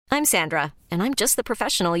I'm Sandra, and I'm just the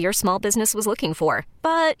professional your small business was looking for.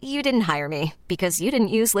 But you didn't hire me because you didn't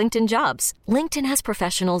use LinkedIn Jobs. LinkedIn has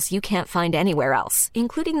professionals you can't find anywhere else,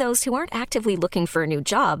 including those who aren't actively looking for a new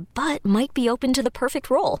job, but might be open to the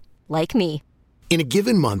perfect role, like me. In a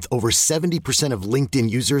given month, over 70% of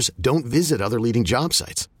LinkedIn users don't visit other leading job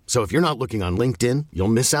sites. So if you're not looking on LinkedIn, you'll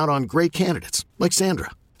miss out on great candidates like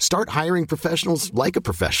Sandra. Start hiring professionals like a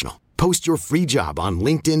professional. Post your free job on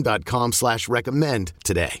linkedin.com/recommend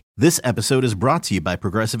today. This episode is brought to you by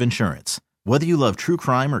Progressive Insurance. Whether you love true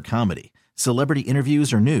crime or comedy, celebrity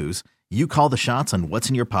interviews or news, you call the shots on what's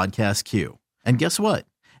in your podcast queue. And guess what?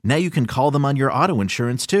 Now you can call them on your auto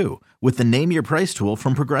insurance too with the Name Your Price tool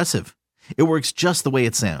from Progressive. It works just the way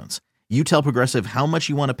it sounds. You tell Progressive how much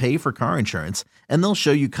you want to pay for car insurance, and they'll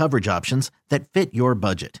show you coverage options that fit your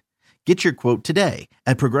budget. Get your quote today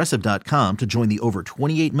at Progressive.com to join the over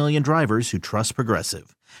 28 million drivers who trust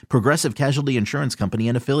Progressive. Progressive Casualty Insurance Company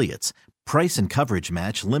and Affiliates. Price and coverage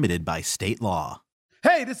match limited by state law.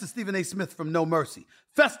 Hey, this is Stephen A. Smith from No Mercy.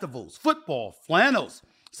 Festivals, football, flannels.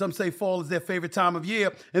 Some say fall is their favorite time of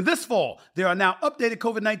year. And this fall, there are now updated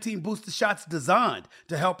COVID-19 booster shots designed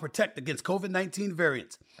to help protect against COVID-19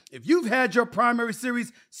 variants. If you've had your primary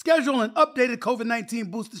series, schedule an updated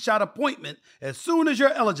COVID-19 booster shot appointment as soon as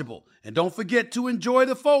you're eligible. And don't forget to enjoy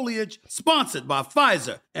the foliage. Sponsored by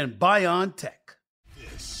Pfizer and BioNTech.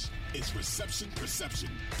 This is Reception Perception,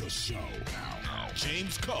 the show. Now,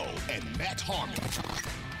 James Cole and Matt Harmon.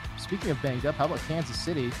 Speaking of banged up, how about Kansas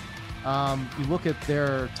City? You look at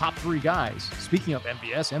their top three guys. Speaking of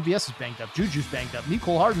MVS is banged up. Juju's banged up.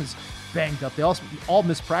 Mecole Hardman's banged up. They also all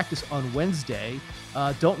missed practice on Wednesday.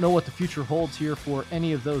 Don't know what the future holds here for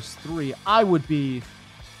any of those three. I would be,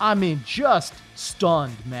 just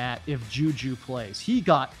stunned, Matt, if Juju plays. He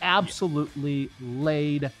got absolutely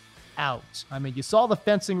laid out. I mean, you saw the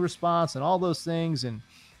fencing response and all those things. And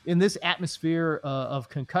in this atmosphere of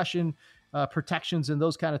concussion protections and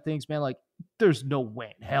those kind of things, man, like, there's no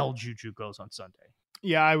way in hell Juju goes on Sunday.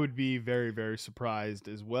 Yeah, I would be very, very surprised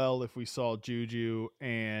as well if we saw Juju,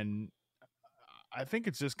 and I think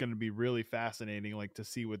it's just going to be really fascinating, to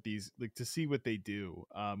see what they do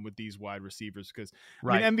with these wide receivers, because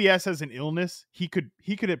right. I mean, MVS has an illness. He could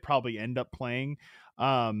probably end up playing.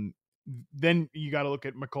 Then you got to look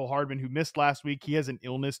at Mecole Hardman, who missed last week. He has an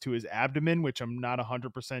illness to his abdomen, which I'm not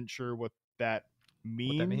 100% sure what that means.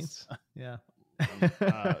 What that means? Yeah.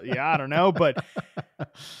 I don't know, but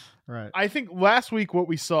right. I think last week what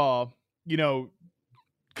we saw,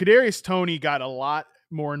 Kadarius Toney got a lot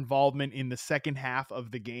more involvement in the second half of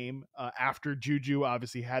the game after Juju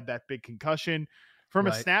obviously had that big concussion. From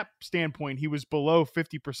a snap standpoint, he was below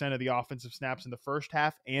 50% of the offensive snaps in the first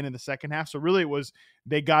half and in the second half. So really it was,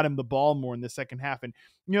 they got him the ball more in the second half. And,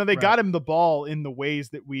 they got him the ball in the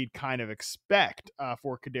ways that we'd kind of expect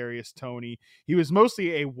for Kadarius Toney. He was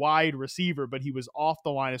mostly a wide receiver, but he was off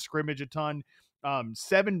the line of scrimmage a ton.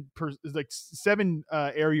 7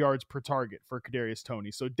 air yards per target for Kadarius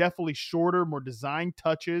Toney. So definitely shorter, more designed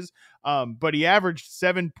touches. But he averaged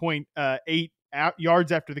 7.8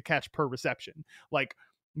 yards after the catch per reception. Like,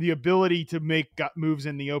 the ability to make moves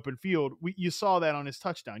in the open field, you saw that on his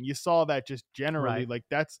touchdown. You saw that just generally, like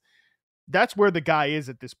that's where the guy is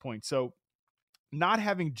at this point. So not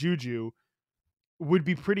having Juju would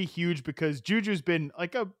be pretty huge, because Juju's been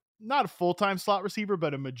not a full-time slot receiver,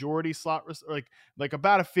 but a majority slot, like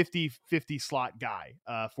about a 50-50 slot guy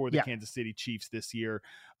for the Kansas City Chiefs this year.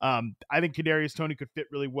 I think Kadarius Toney could fit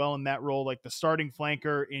really well in that role, like the starting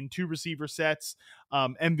flanker in 2 receiver sets.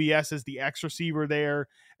 MVS is the X receiver there.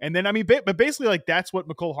 And then, but basically, that's what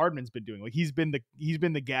Mecole Hardman's been doing. Like, he's been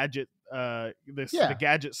the gadget, the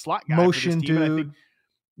gadget slot guy. Motion for this team. dude. And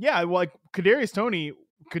I think, Kadarius Toney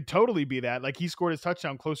could totally be that. Like, he scored his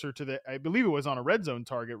touchdown closer to I believe it was on a red zone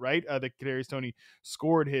target, right? That Kadarius Toney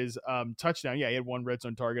scored his touchdown. Yeah, he had 1 red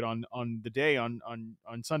zone target on the day on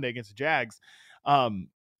Sunday against the Jags.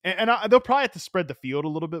 And they'll probably have to spread the field a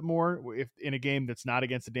little bit more if in a game that's not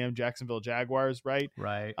against the damn Jacksonville Jaguars, right?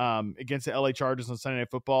 Right. Against the LA Chargers on Sunday Night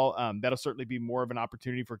Football. That'll certainly be more of an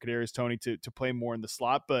opportunity for Kadarius Toney to play more in the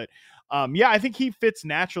slot. But I think he fits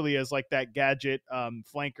naturally as like that gadget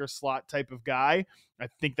flanker slot type of guy. I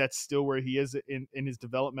think that's still where he is in his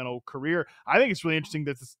developmental career. I think it's really interesting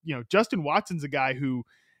that Justin Watson's a guy who,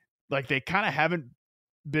 like, they kind of haven't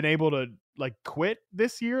been able to quit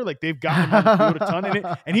this year. Like, they've gotten him on the field a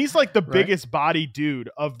ton, and he's like the biggest body dude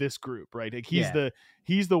of this group, right? Like, he's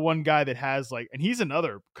the one guy that has and he's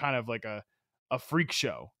another kind of like a freak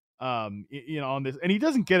show, on this, and he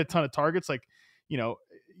doesn't get a ton of targets.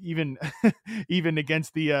 Even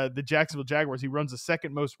against the Jacksonville Jaguars, he runs the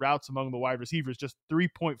second most routes among the wide receivers, just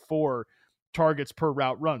 3.4 targets per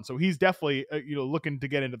route run. So he's definitely, looking to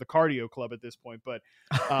get into the cardio club at this point, but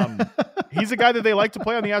he's a guy that they like to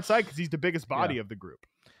play on the outside because he's the biggest body of the group.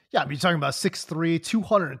 Yeah, I mean, you're talking about 6'3",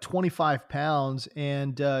 225 pounds,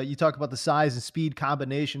 and you talk about the size and speed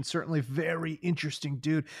combination. Certainly very interesting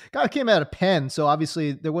dude. Guy came out of Penn, so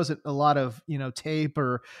obviously there wasn't a lot of tape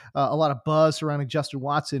or a lot of buzz surrounding Justin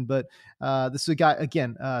Watson, but this is a guy,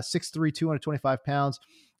 again, 6'3", 225 pounds.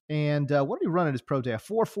 And what did he run at his pro day? A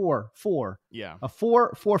 4.44. Yeah. A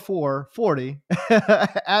 4.44 40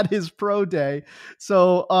 at his pro day.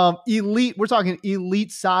 So elite, we're talking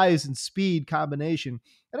elite size and speed combination.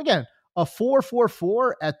 And again, a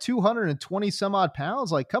 4.44 at 220 some odd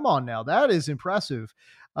pounds. Like, come on now. That is impressive.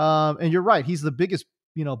 And you're right. He's the biggest,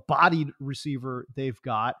 bodied receiver they've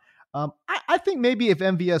got. I think maybe if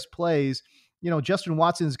MVS plays, Justin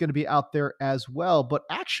Watson is going to be out there as well. But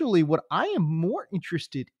actually what I am more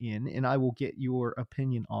interested in, and I will get your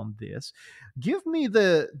opinion on this, give me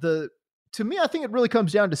to me, I think it really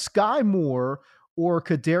comes down to Sky Moore or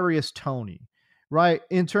Kadarius Toney, right?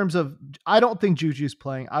 In terms of, I don't think Juju's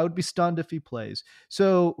playing. I would be stunned if he plays.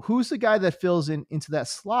 So who's the guy that fills into that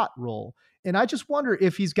slot role? And I just wonder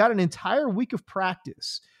if he's got an entire week of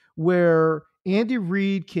practice where Andy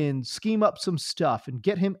Reid can scheme up some stuff and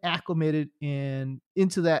get him acclimated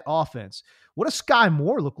into that offense. What does Sky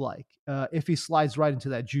Moore look like if he slides right into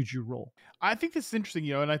that Juju role? I think this is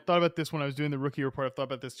interesting, and I thought about this when I was doing the rookie report. I thought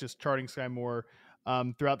about this just charting Sky Moore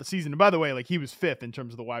throughout the season. And by the way, like, he was 5th in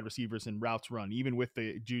terms of the wide receivers in routes run, even with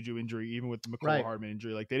the Juju injury, even with the McCole Hardman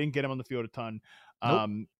injury. Like, they didn't get him on the field a ton.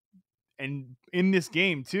 Nope. And in this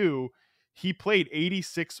game too, he played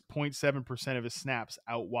 86.7% of his snaps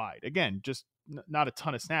out wide. Again, just not a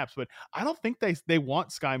ton of snaps, but I don't think they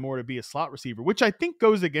want Sky Moore to be a slot receiver, which I think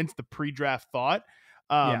goes against the pre-draft thought,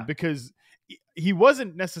 because he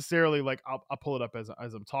wasn't necessarily like, I'll pull it up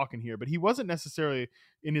as I'm talking here, but he wasn't necessarily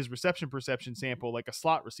in his reception perception sample like a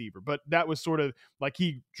slot receiver, but that was sort of like,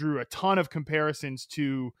 he drew a ton of comparisons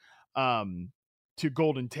to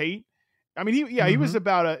Golden Tate. I mean, he was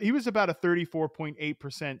about a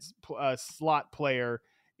 34.8% slot player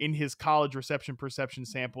in his college reception perception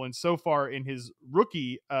sample, and so far in his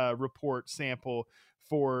rookie report sample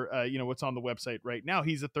for what's on the website right now,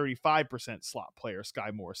 he's a 35% slot player,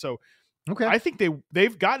 Sky Moore. So okay, I think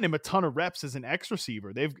they've gotten him a ton of reps as an X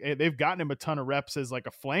receiver. They've gotten him a ton of reps as like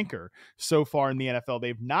a flanker so far in the NFL.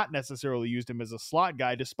 They've not necessarily used him as a slot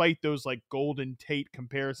guy, despite those like Golden Tate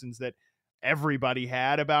comparisons that everybody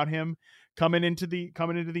had about him coming into the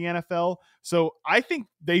NFL. So I think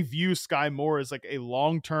they view Sky Moore as like a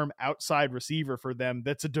long-term outside receiver for them.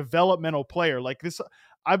 That's a developmental player. Like this,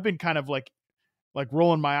 I've been kind of like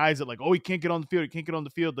rolling my eyes at like, oh, he can't get on the field. He can't get on the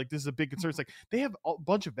field. Like, this is a big concern. It's like, they have a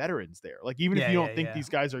bunch of veterans there. Like, even if you don't think these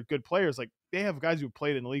guys are good players, like, they have guys who have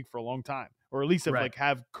played in the league for a long time, or at least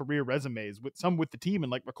have career resumes with McCole and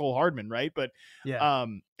like McCole Hardman. Right. But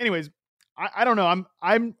anyways, I don't know.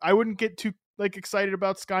 I wouldn't get too like excited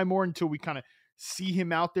about Sky Moore until we kind of see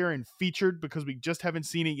him out there and featured, because we just haven't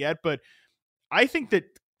seen it yet. But I think that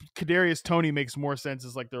Kadarius Toney makes more sense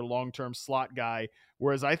as like their long-term slot guy,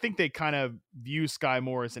 whereas I think they kind of view Sky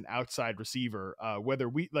Moore as an outside receiver,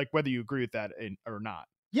 whether you agree with that or not.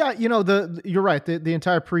 Yeah, you're right. The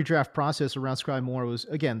entire pre-draft process around Sky Moore was,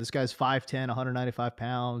 again, this guy's 5'10", 195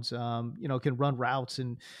 pounds, can run routes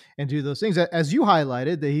and do those things. As you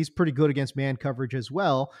highlighted, that he's pretty good against man coverage as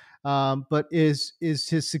well. But is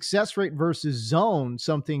his success rate versus zone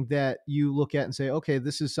something that you look at and say, okay,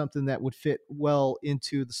 this is something that would fit well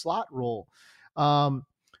into the slot role?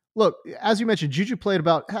 Look, as you mentioned, Juju has played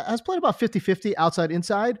about 50-50 outside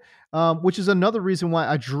inside, which is another reason why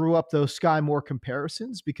I drew up those Sky Moore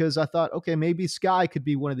comparisons, because I thought, okay, maybe Sky could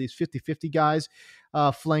be one of these 50-50 guys,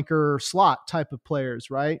 flanker slot type of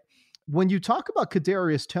players, right? When you talk about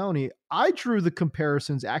Kadarius Toney, I drew the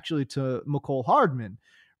comparisons actually to McCole Hardman,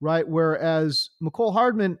 right? Whereas McCole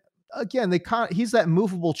Hardman, again, he's that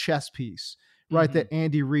movable chess piece, right? That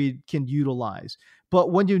Andy Reid can utilize.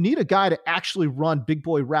 But when you need a guy to actually run big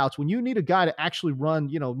boy routes, when you need a guy to actually run,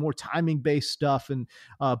 more timing based stuff and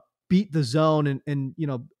beat the zone and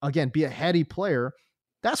again, be a heady player,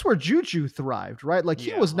 that's where Juju thrived, right? Like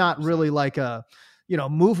he was not 100%. Really like a,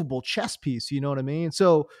 movable chess piece. You know what I mean?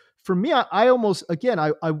 So for me, I almost, again,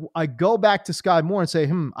 I go back to Sky Moore and say,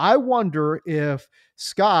 I wonder if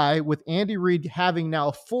Sky, with Andy Reid having now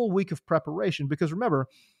a full week of preparation, because remember,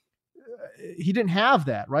 he didn't have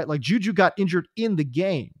that, right? Like Juju got injured in the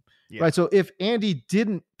game, right? So if Andy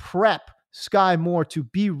didn't prep Sky Moore to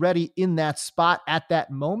be ready in that spot at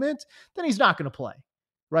that moment, then he's not going to play,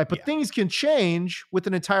 right? But things can change with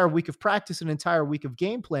an entire week of practice, an entire week of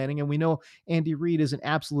game planning. And we know Andy Reid is an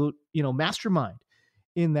absolute, mastermind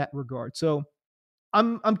in that regard. So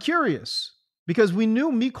I'm curious because we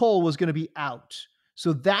knew Mecole was going to be out.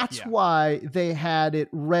 So that's why they had it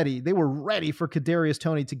ready. They were ready for Kadarius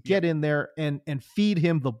Toney to get in there and feed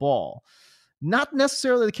him the ball. Not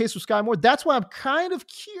necessarily the case with Sky Moore. That's why I'm kind of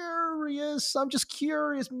curious. I'm just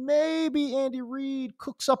curious. Maybe Andy Reid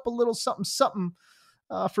cooks up a little something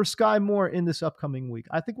for Sky Moore in this upcoming week.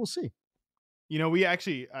 I think we'll see. We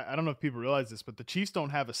actually, I don't know if people realize this, but the Chiefs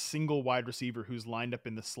don't have a single wide receiver who's lined up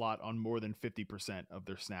in the slot on more than 50% of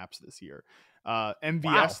their snaps this year.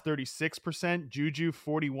 MVS 36%, Juju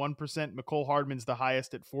 41%, Mecole Hardman's the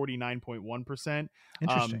highest at 49.1%.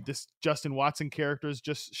 Interesting. This Justin Watson character is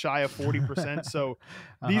just shy of 40%. So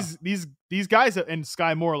these guys, and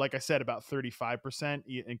Sky Moore, like I said, about 35%,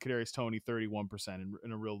 and Kadarius Toney 31%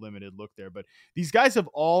 in a real limited look there. But these guys have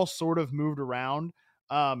all sort of moved around.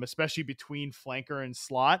 Especially between flanker and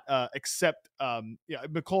slot, except McVS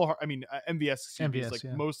is like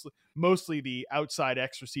mostly the outside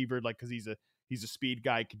X receiver, like because he's a speed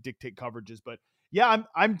guy, could dictate coverages. But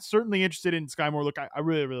I'm certainly interested in Sky Moore. Look, I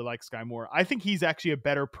really, really like Sky Moore. I think he's actually a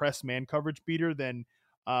better press man coverage beater than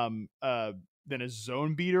a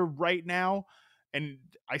zone beater right now. And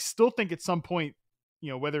I still think at some point,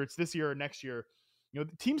 whether it's this year or next year, the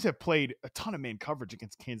teams have played a ton of man coverage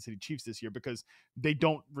against Kansas City Chiefs this year because they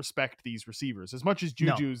don't respect these receivers. As much as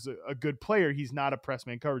Juju's a good player, he's not a press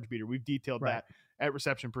man coverage beater. We've detailed that at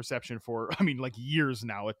Reception Perception for, years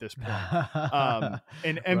now at this point.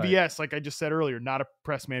 And MVS, like I just said earlier, not a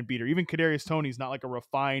press man beater. Even Kadarius Toney's not like a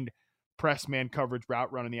refined press man coverage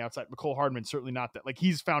route run on the outside. Mecole Hardman, certainly not that. Like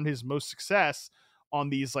he's found his most success on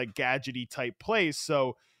these like gadgety type plays.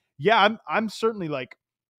 So I'm certainly like,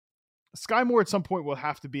 Sky Moore at some point will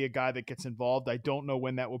have to be a guy that gets involved. I don't know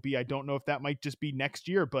when that will be. I don't know if that might just be next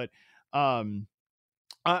year, but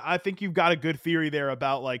I think you've got a good theory there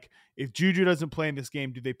about like, if Juju doesn't play in this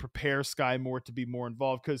game, do they prepare Sky Moore to be more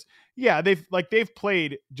involved? Because they've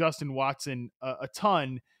played Justin Watson a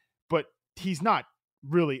ton, but he's not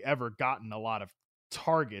really ever gotten a lot of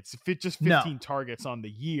targets. If it's just 15 targets on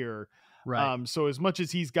the year. Right. So as much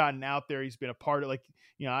as he's gotten out there, he's been a part of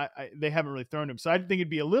they haven't really thrown him. So I think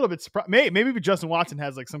it'd be a little bit surprised. Maybe Justin Watson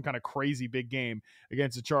has like some kind of crazy big game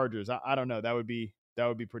against the Chargers. I don't know. That would be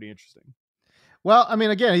pretty interesting. Well,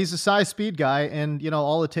 again, he's a size speed guy, and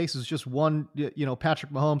all it takes is just one,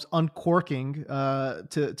 Patrick Mahomes uncorking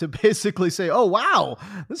to basically say, oh wow,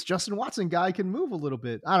 this Justin Watson guy can move a little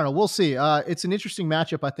bit. I don't know. We'll see. It's an interesting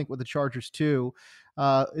matchup, I think, with the Chargers too.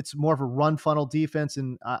 It's more of a run funnel defense,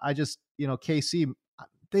 and I just, KC,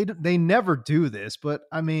 they never do this, but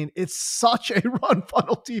it's such a run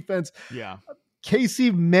funnel defense. Yeah,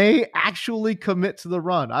 KC may actually commit to the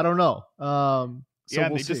run. I don't know. So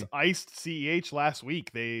they just iced CEH last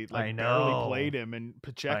week. They barely played him, and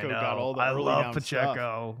Pacheco got all the early down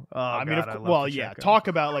Pacheco. Stuff. Talk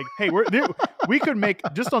about like, hey, we could make,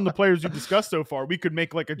 just on the players we've discussed so far, we could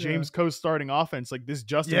make like a James Coe starting offense, like this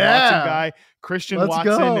Justin Watson guy, Christian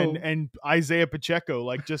Watson, and Isaiah Pacheco,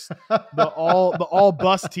 like just the all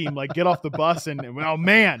bus team, like get off the bus and oh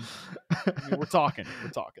man, we're talking.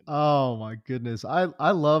 Oh my goodness,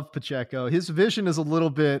 I love Pacheco. His vision is a little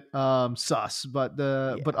bit sus, but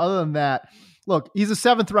other than that, look, he's a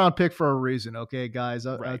 7th round pick for a reason. Okay, guys,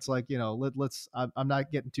 it's like, I'm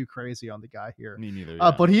not getting too crazy on the guy here. Me neither.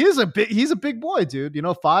 But he's a big boy, dude.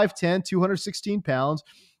 5'10", 216 pounds,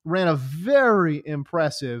 ran a very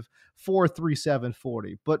impressive 4.37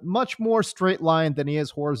 40, but much more straight line than he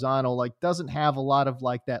is horizontal. Like, doesn't have a lot of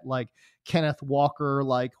like that, like Kenneth Walker,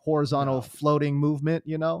 like horizontal floating movement.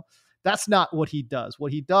 That's not what he does.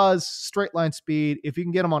 What he does, straight line speed. If you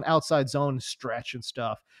can get him on outside zone stretch and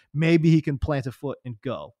stuff, maybe he can plant a foot and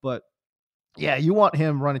go. But yeah, you want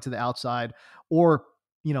him running to the outside or,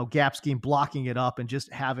 gap scheme, blocking it up and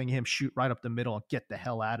just having him shoot right up the middle and get the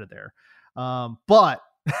hell out of there. But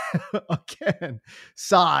again,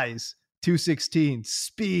 size 216,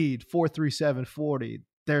 speed 4.37 40.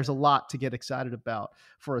 There's a lot to get excited about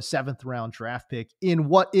for a 7th round draft pick in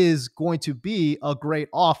what is going to be a great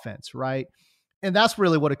offense, right? And that's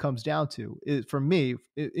really what it comes down to for me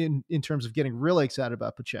in terms of getting really excited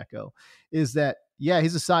about Pacheco is that,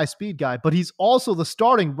 he's a size speed guy, but he's also the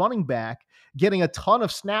starting running back getting a ton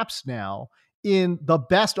of snaps now in the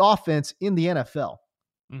best offense in the NFL.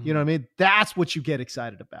 Mm-hmm. You know what I mean? That's what you get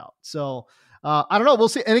excited about. So I don't know. We'll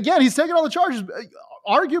see. And again, he's taking on the Chargers.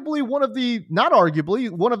 Arguably one of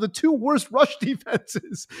the 2 worst rush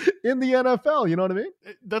defenses in the NFL. You know what I mean?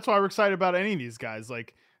 That's why we're excited about any of these guys.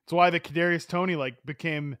 Like, it's why the Kadarius Toney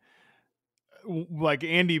became like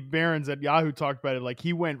Andy Behrens at Yahoo talked about it. Like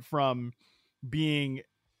he went from being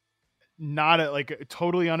not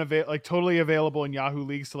totally available in Yahoo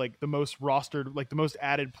leagues to like the most rostered, like the most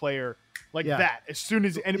added player that as soon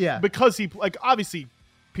as, because he like, obviously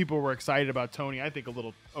people were excited about Tony. I think a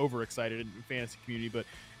little overexcited in the fantasy community, but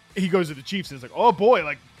he goes to the Chiefs and it's like, oh boy,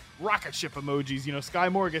 like rocket ship emojis, you know, Sky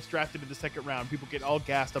Moore gets drafted in the second round. People get all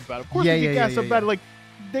gassed up about it. Of course they get gassed up about it. Like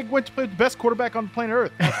they went to play the best quarterback on planet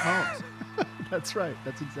Earth. That's Mahomes. That's right.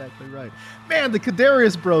 That's exactly right. Man, the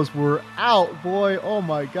Kadarius bros were out, boy. Oh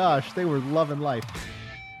my gosh. They were loving life.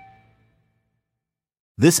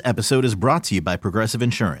 This episode is brought to you by Progressive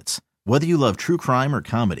Insurance. Whether you love true crime or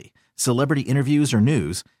comedy, celebrity interviews or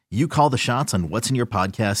news, you call the shots on what's in your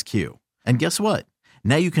podcast queue. And guess what?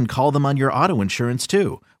 Now you can call them on your auto insurance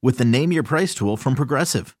too with the Name Your Price tool from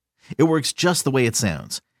Progressive. It works just the way it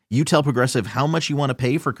sounds. You tell Progressive how much you want to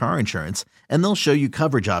pay for car insurance, and they'll show you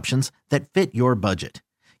coverage options that fit your budget.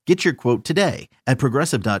 Get your quote today at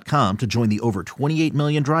Progressive.com to join the over 28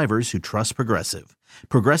 million drivers who trust Progressive.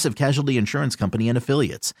 Progressive Casualty Insurance Company and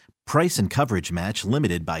Affiliates. Price and coverage match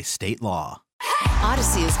limited by state law.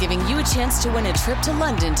 Odyssey is giving you a chance to win a trip to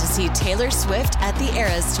London to see Taylor Swift at the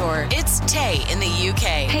Eras Tour. It's Tay in the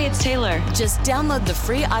UK. Hey, it's Taylor. Just download the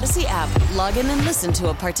free Odyssey app, log in and listen to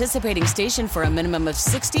a participating station for a minimum of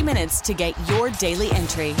 60 minutes to get your daily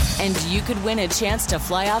entry. And you could win a chance to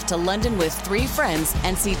fly off to London with 3 friends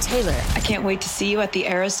and see Taylor. I can't wait to see you at the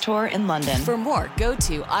Eras Tour in London. For more, go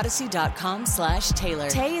to odyssey.com/Taylor.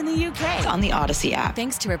 Tay in the UK. It's on the Odyssey app.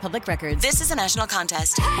 Thanks to Republic Records. This is a national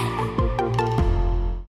contest.